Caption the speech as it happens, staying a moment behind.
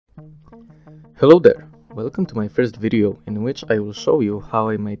Hello there! Welcome to my first video in which I will show you how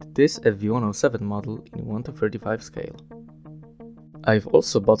I made this FV107 model in 1:35 scale. I've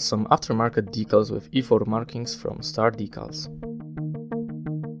also bought some aftermarket decals with E4 markings from Star Decals.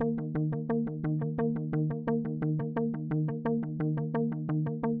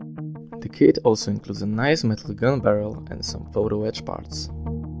 The kit also includes a nice metal gun barrel and some photo etch parts.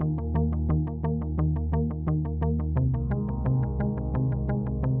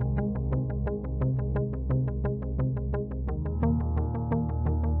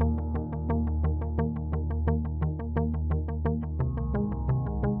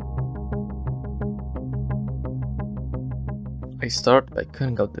 I start by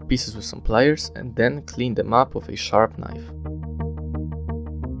cutting out the pieces with some pliers and then clean them up with a sharp knife.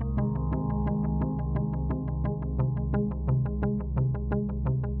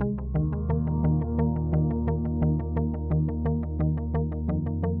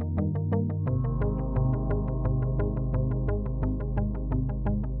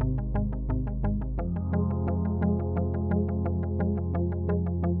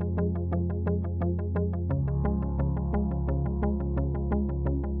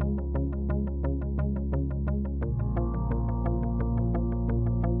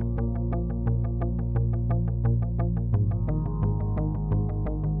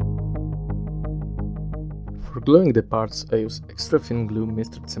 For gluing the parts, I use extra thin glue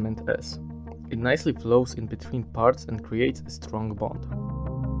Mr. Cement S. It nicely flows in between parts and creates a strong bond.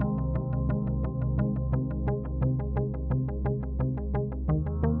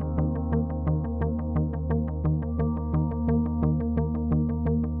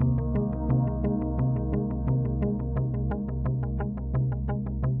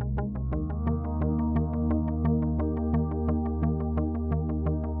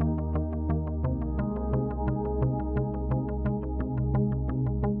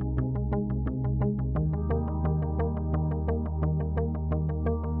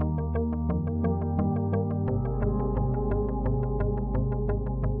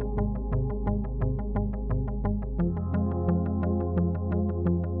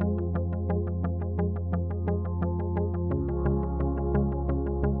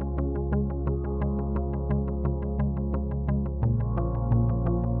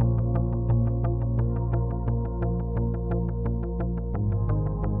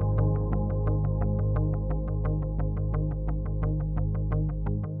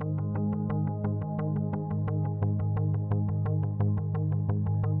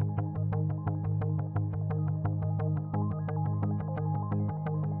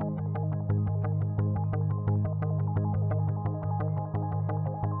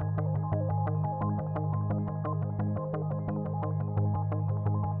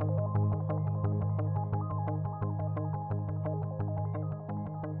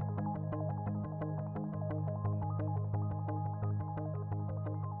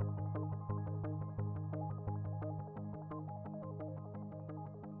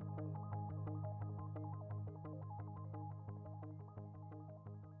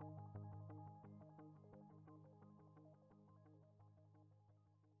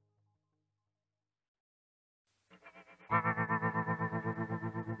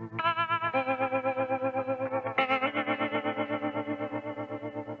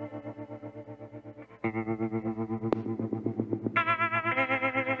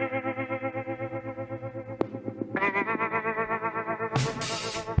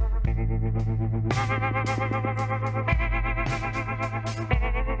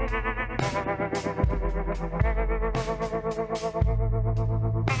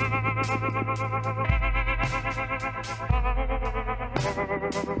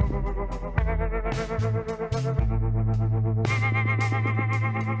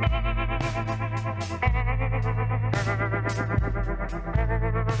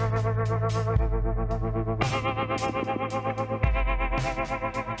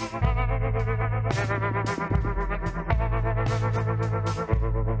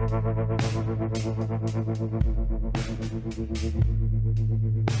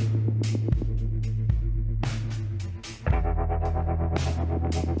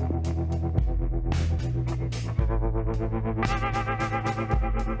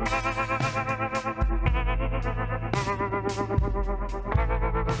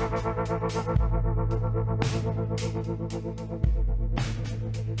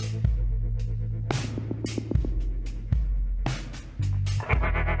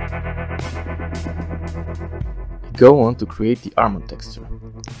 Go on to create the armor texture.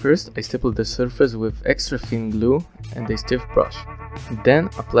 First, I stipple the surface with extra thin glue and a stiff brush. Then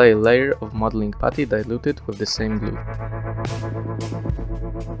apply a layer of modeling putty diluted with the same glue.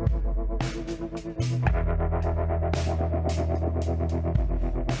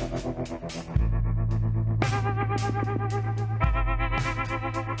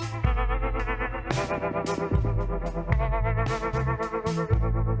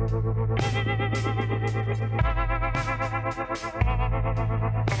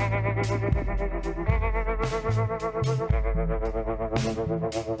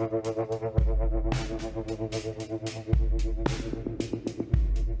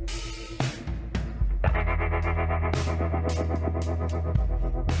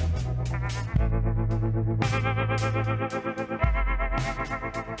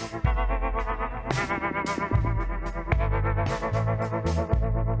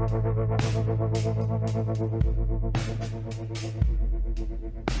 I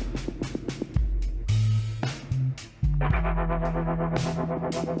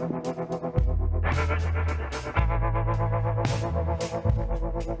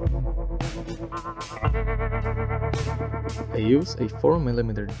use a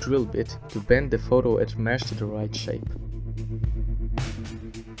 4mm drill bit to bend the photo edge mesh to the right shape.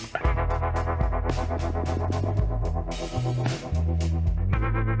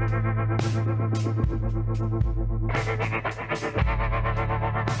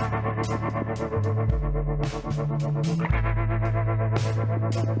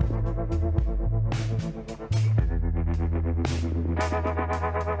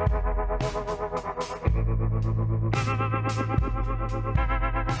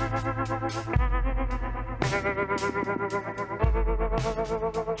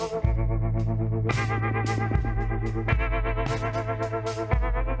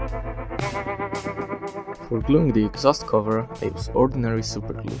 For gluing the exhaust cover, I use ordinary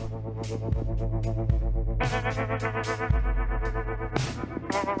superglue.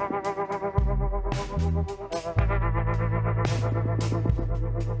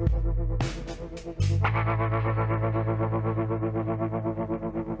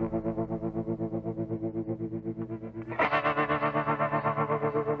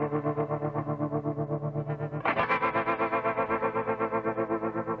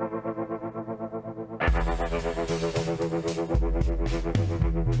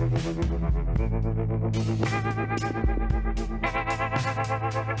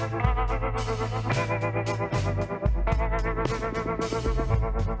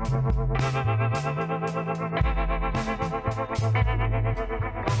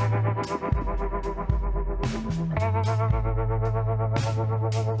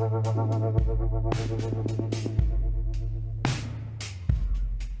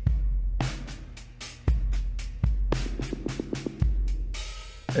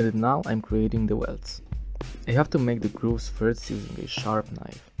 And now I'm creating the welds. I have to make the grooves first using a sharp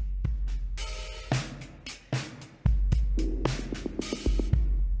knife.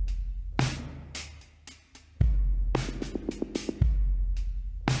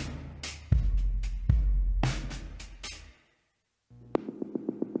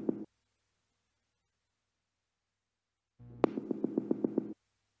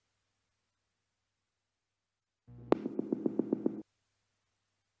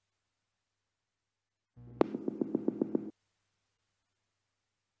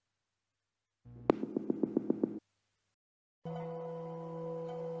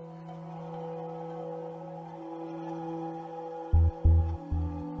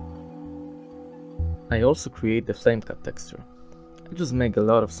 I also create the flame cut texture. I just make a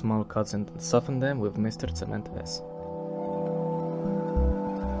lot of small cuts and soften them with Mr. Cement S.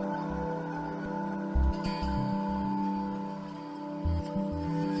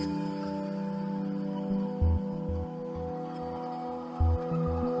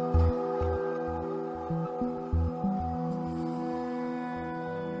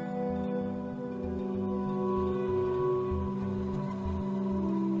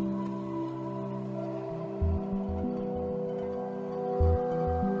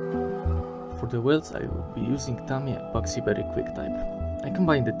 For the welds I will be using Tamiya Epoxy Very Quick Type. I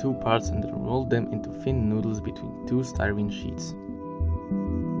combine the two parts and then roll them into thin noodles between two styrene sheets.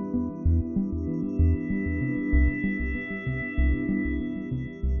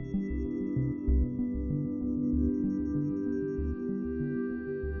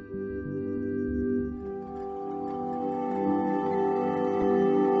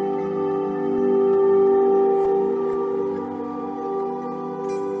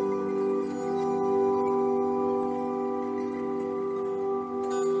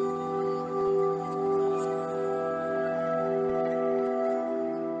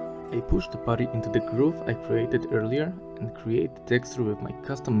 I push the body into the groove I created earlier and create the texture with my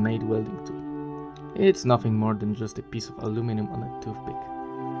custom made welding tool. It's nothing more than just a piece of aluminum on a toothpick.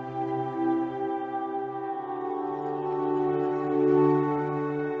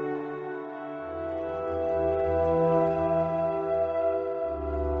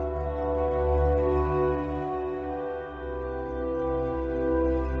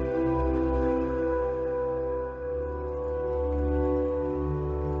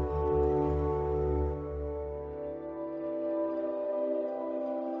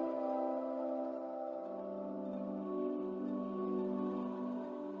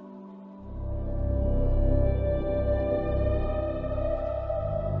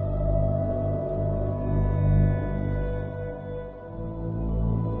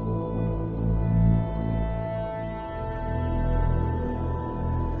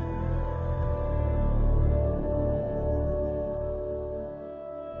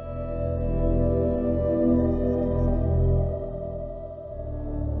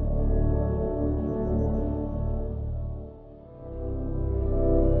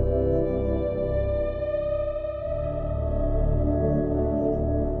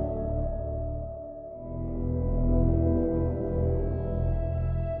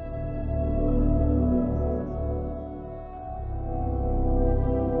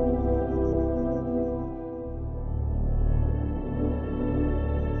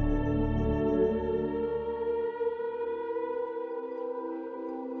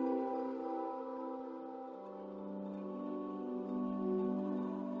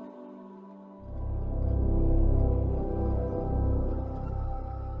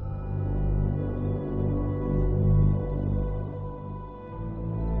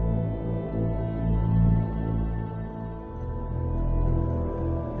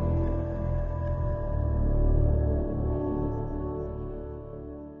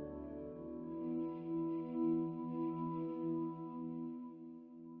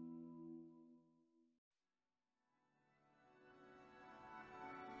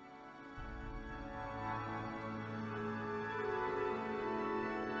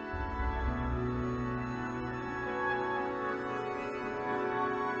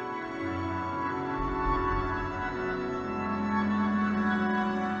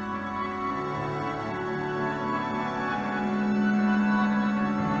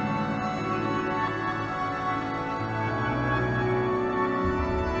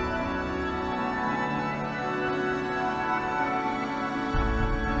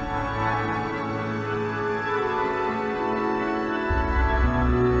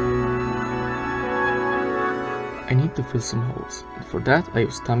 want to fill some holes, and for that I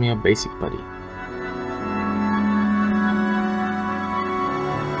use Tamiya Basic Putty.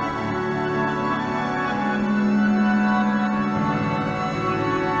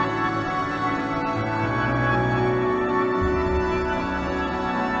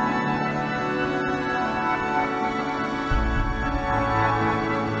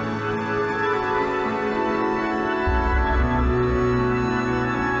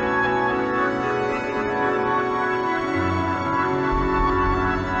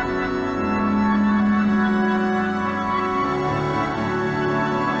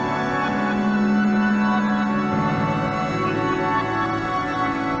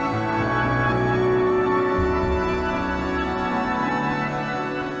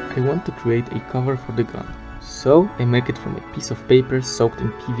 I want to create a cover for the gun, so I make it from a piece of paper soaked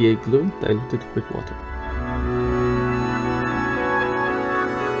in PVA glue diluted with water.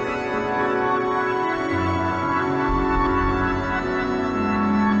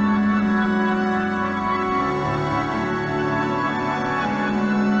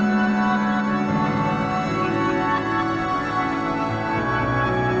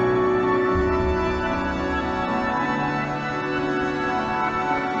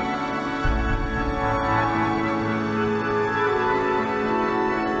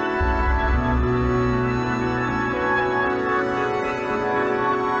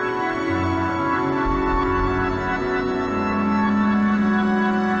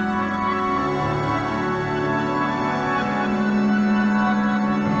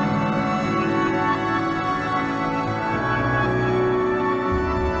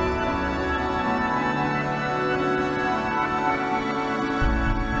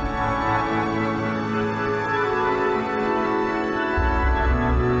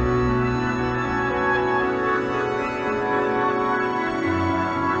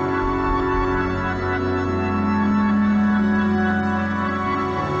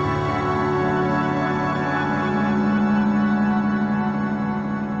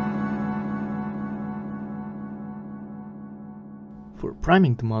 For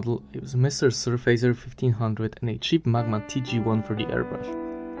priming the model, I use Mr. Surfacer 1500 and a cheap Magma TG1 for the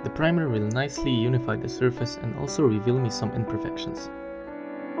airbrush. The primer will nicely unify the surface and also reveal me some imperfections.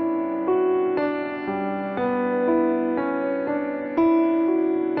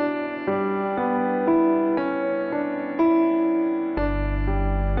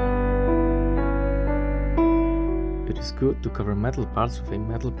 It is good to cover metal parts with a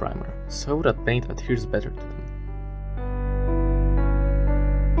metal primer, so that paint adheres better to them.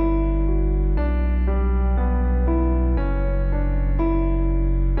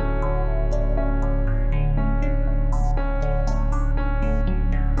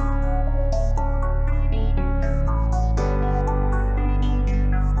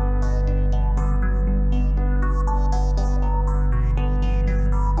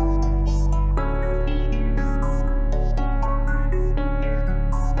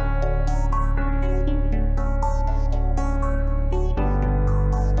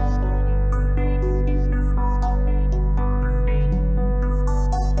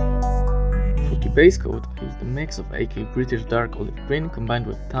 Base coat, I used a mix of AK British Dark Olive Green combined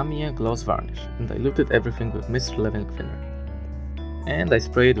with Tamiya Gloss Varnish and diluted everything with Mr. Leveling Thinner. And I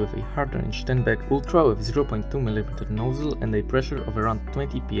sprayed with a harder inch 10 bag Ultra with 0.2mm nozzle and a pressure of around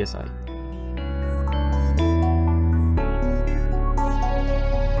 20 psi.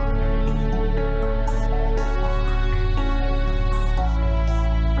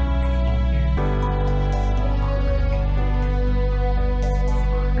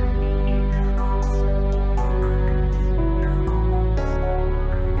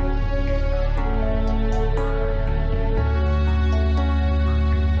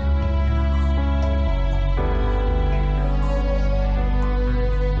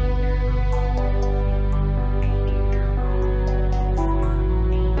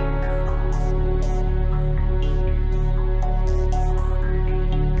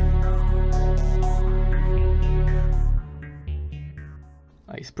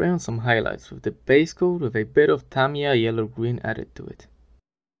 I spray on some highlights with the base coat with a bit of Tamiya yellow green added to it.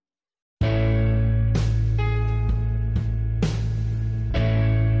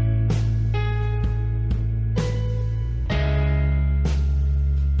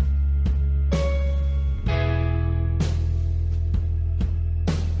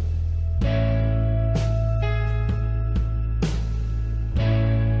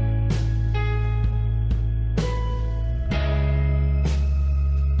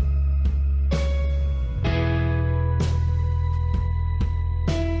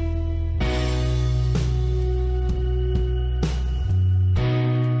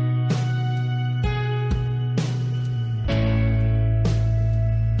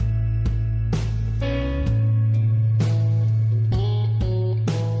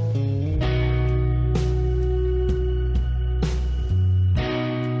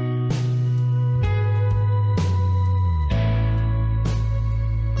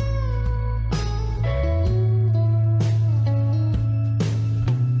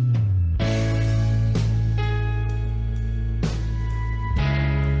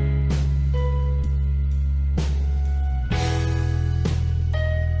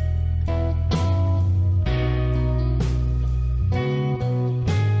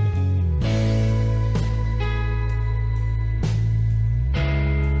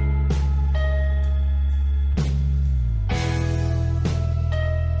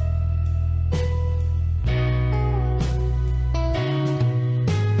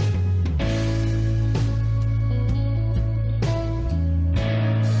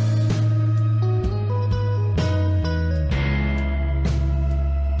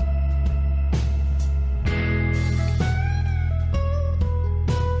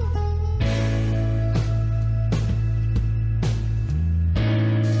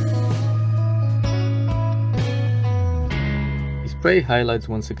 spray highlights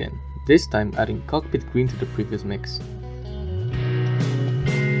once again, this time adding cockpit green to the previous mix.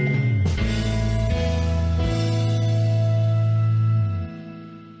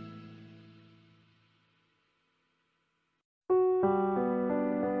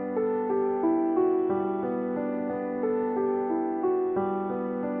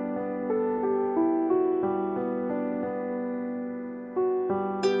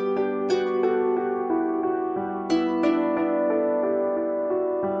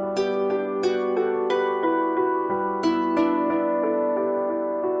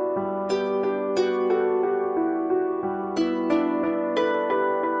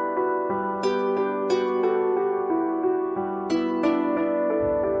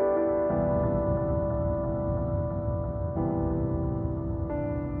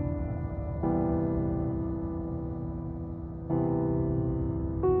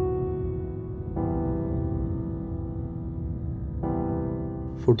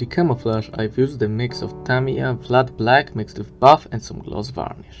 For the camouflage, I've used a mix of Tamiya flat black mixed with buff and some gloss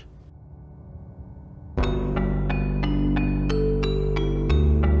varnish.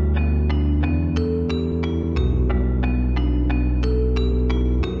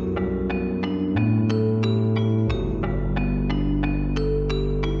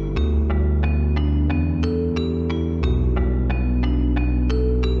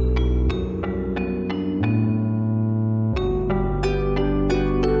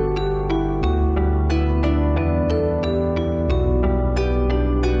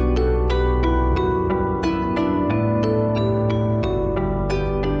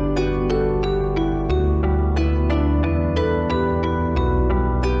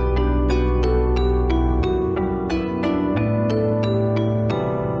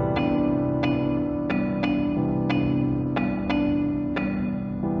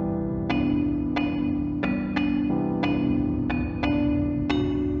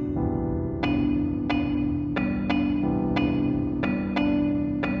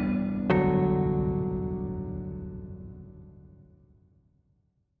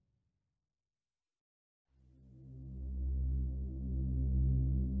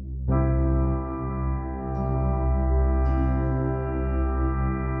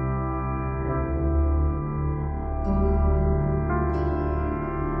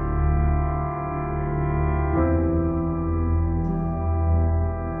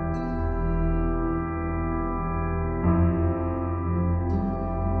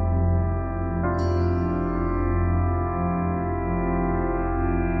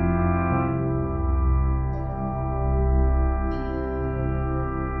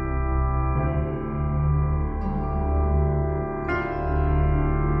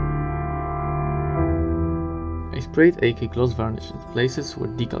 I sprayed AK gloss varnish in places where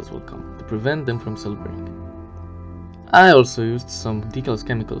decals will come, to prevent them from silvering. I also used some decals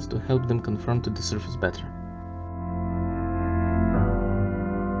chemicals to help them conform to the surface better.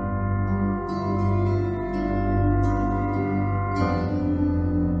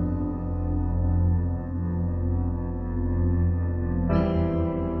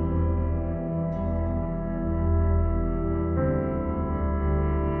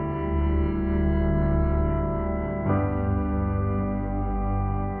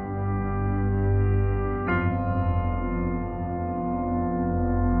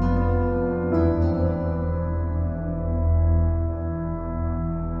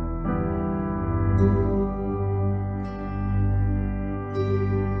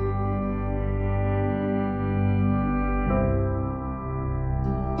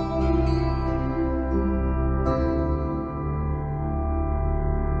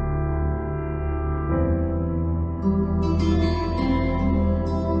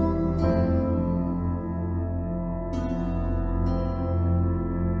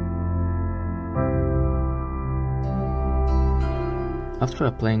 After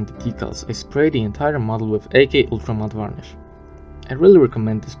applying the decals, I spray the entire model with AK Ultra Matte Varnish. I really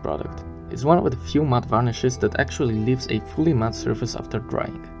recommend this product. It's one of the few matte varnishes that actually leaves a fully matte surface after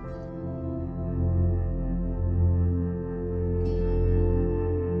drying.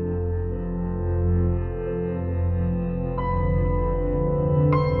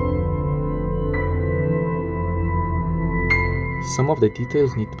 Some of the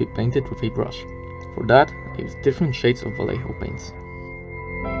details need to be painted with a brush. For that, I use different shades of Vallejo paints.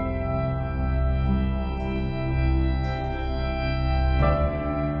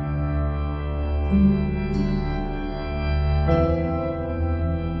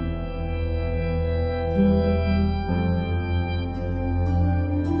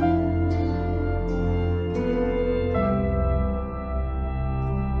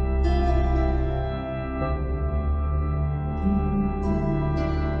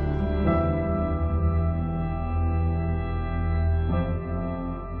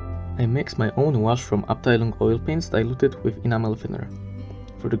 I mix my own wash from Abteilung oil paints diluted with enamel thinner.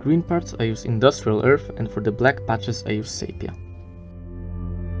 For the green parts I use Industrial Earth, and for the black patches I use Sepia.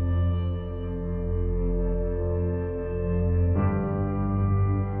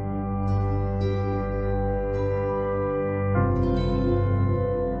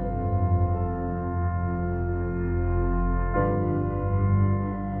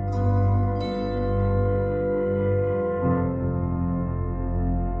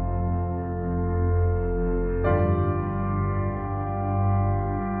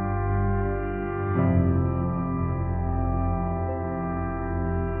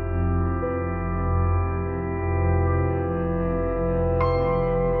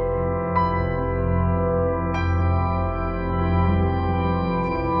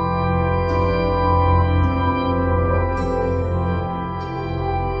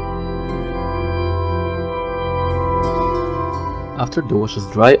 After the wash is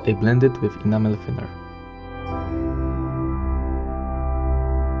dry, I blend it with enamel thinner.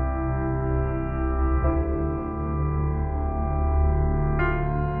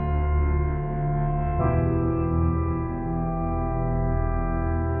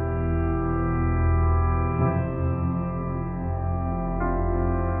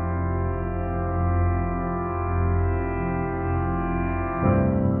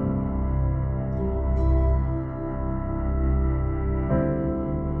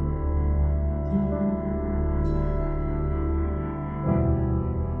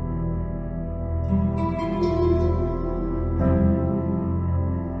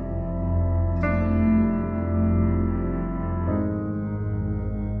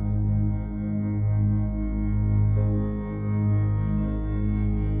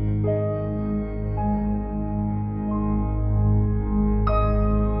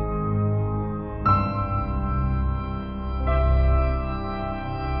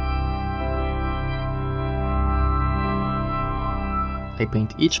 I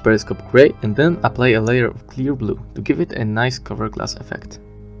paint each periscope grey and then apply a layer of clear blue to give it a nice cover glass effect.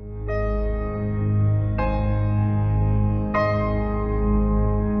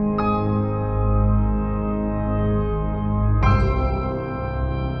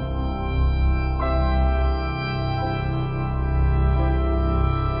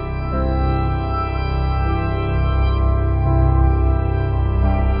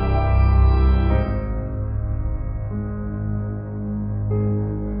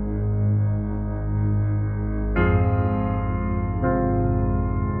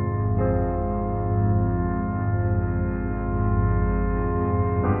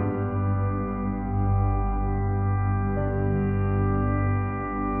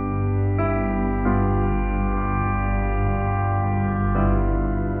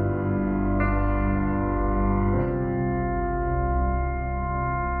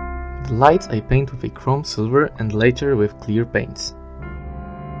 The lights I paint with a chrome silver and later with clear paints.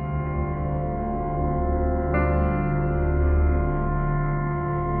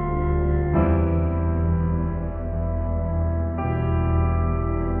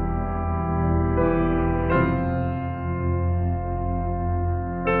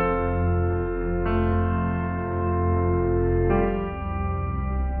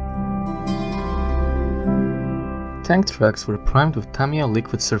 Tank tracks were primed with Tamiya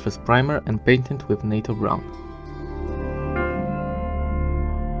liquid surface primer and painted with NATO brown.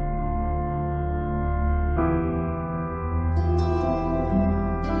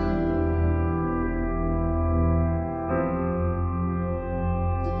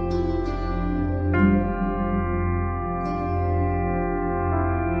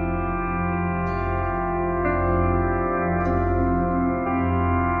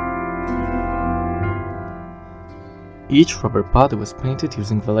 Each rubber body was painted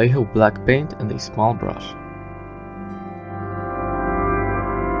using Vallejo black paint and a small brush.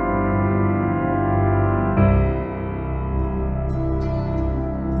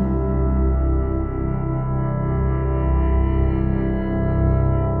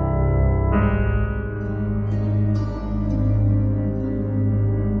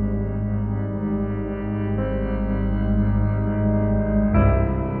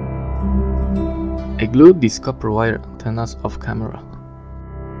 I glued these copper wire antennas off camera.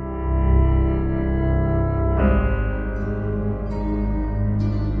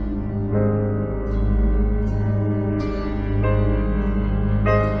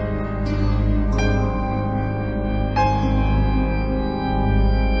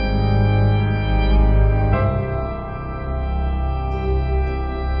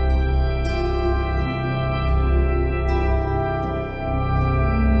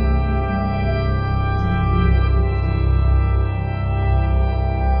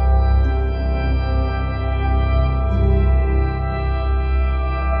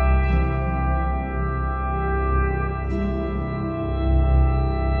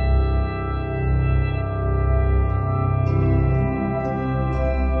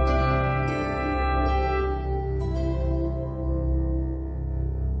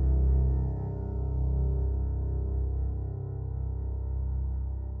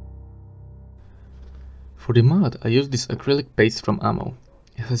 For the mud, I used this acrylic paste from Ammo.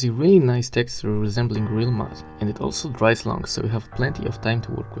 It has a really nice texture resembling real mud, and it also dries long, so you have plenty of time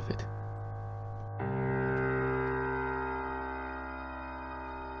to work with it.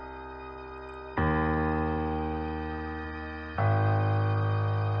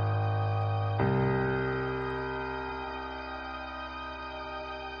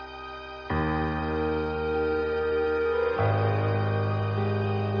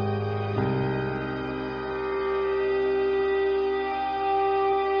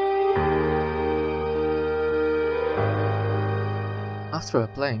 After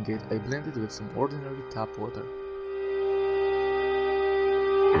applying it, I blend it with some ordinary tap water.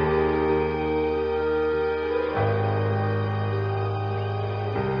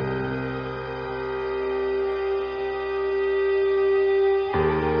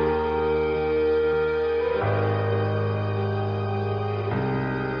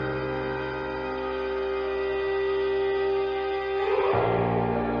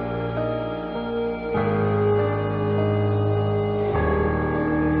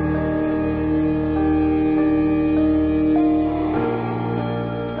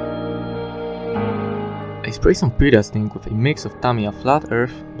 I spray some pre-dusting with a mix of Tamiya flat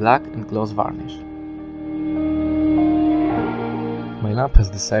earth, black and gloss varnish. My lamp has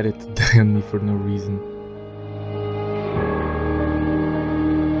decided to die on me for no reason.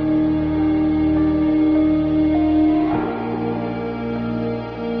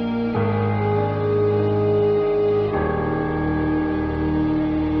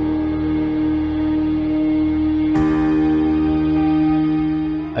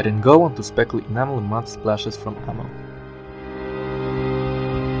 I then go on to speckle enamel mud splashes from Ammo.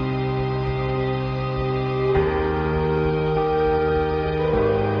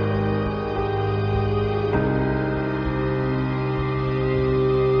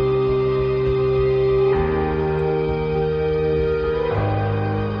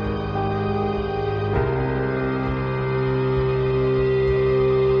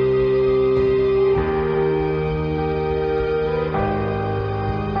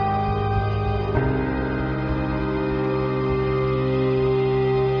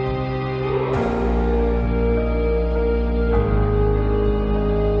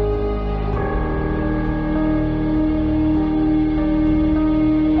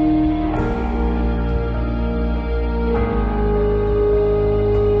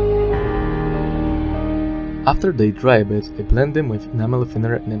 After they dry a bit, I blend them with enamel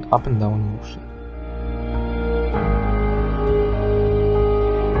thinner in an up and down motion.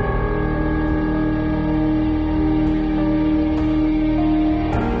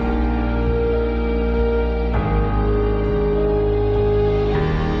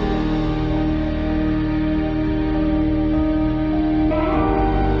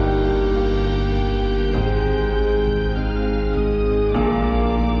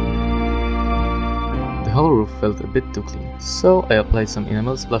 The whole roof felt a bit too clean, so I applied some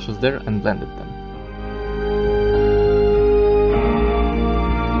enamel splashes there and blended them.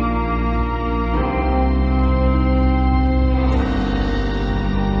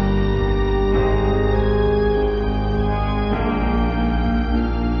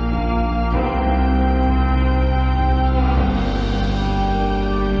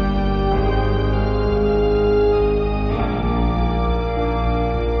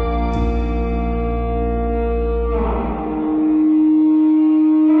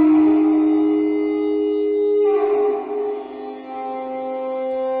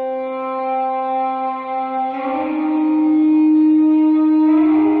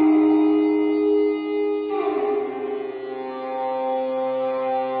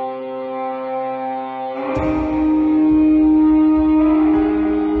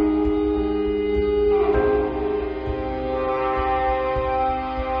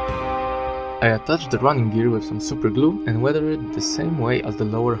 I attached the running gear with some super glue and weathered it the same way as the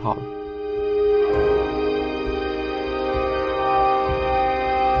lower hull.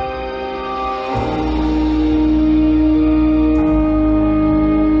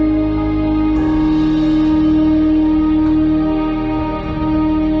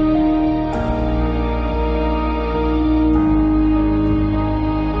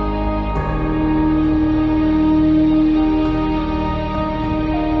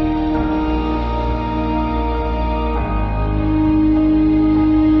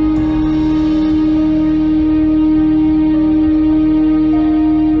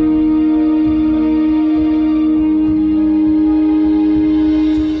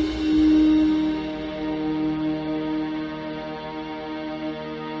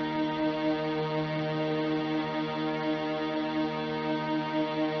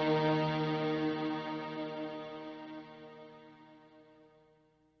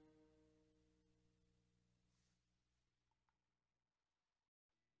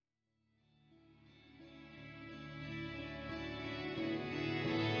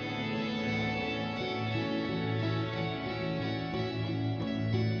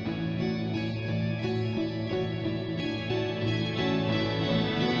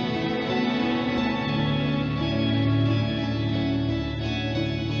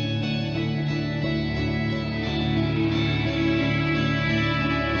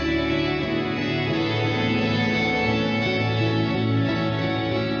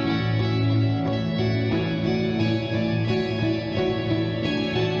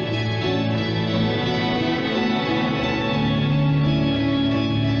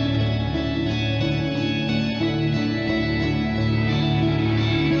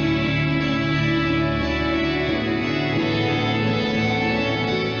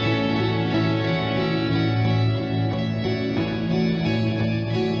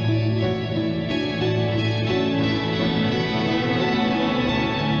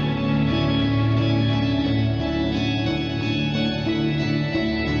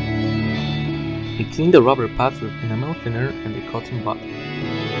 clean the rubber pads with enamel thinner and a cotton bud.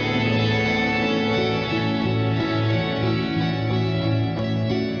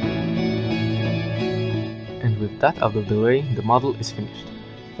 And with that out of the way, the model is finished.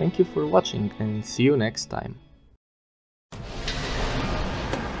 Thank you for watching and see you next time.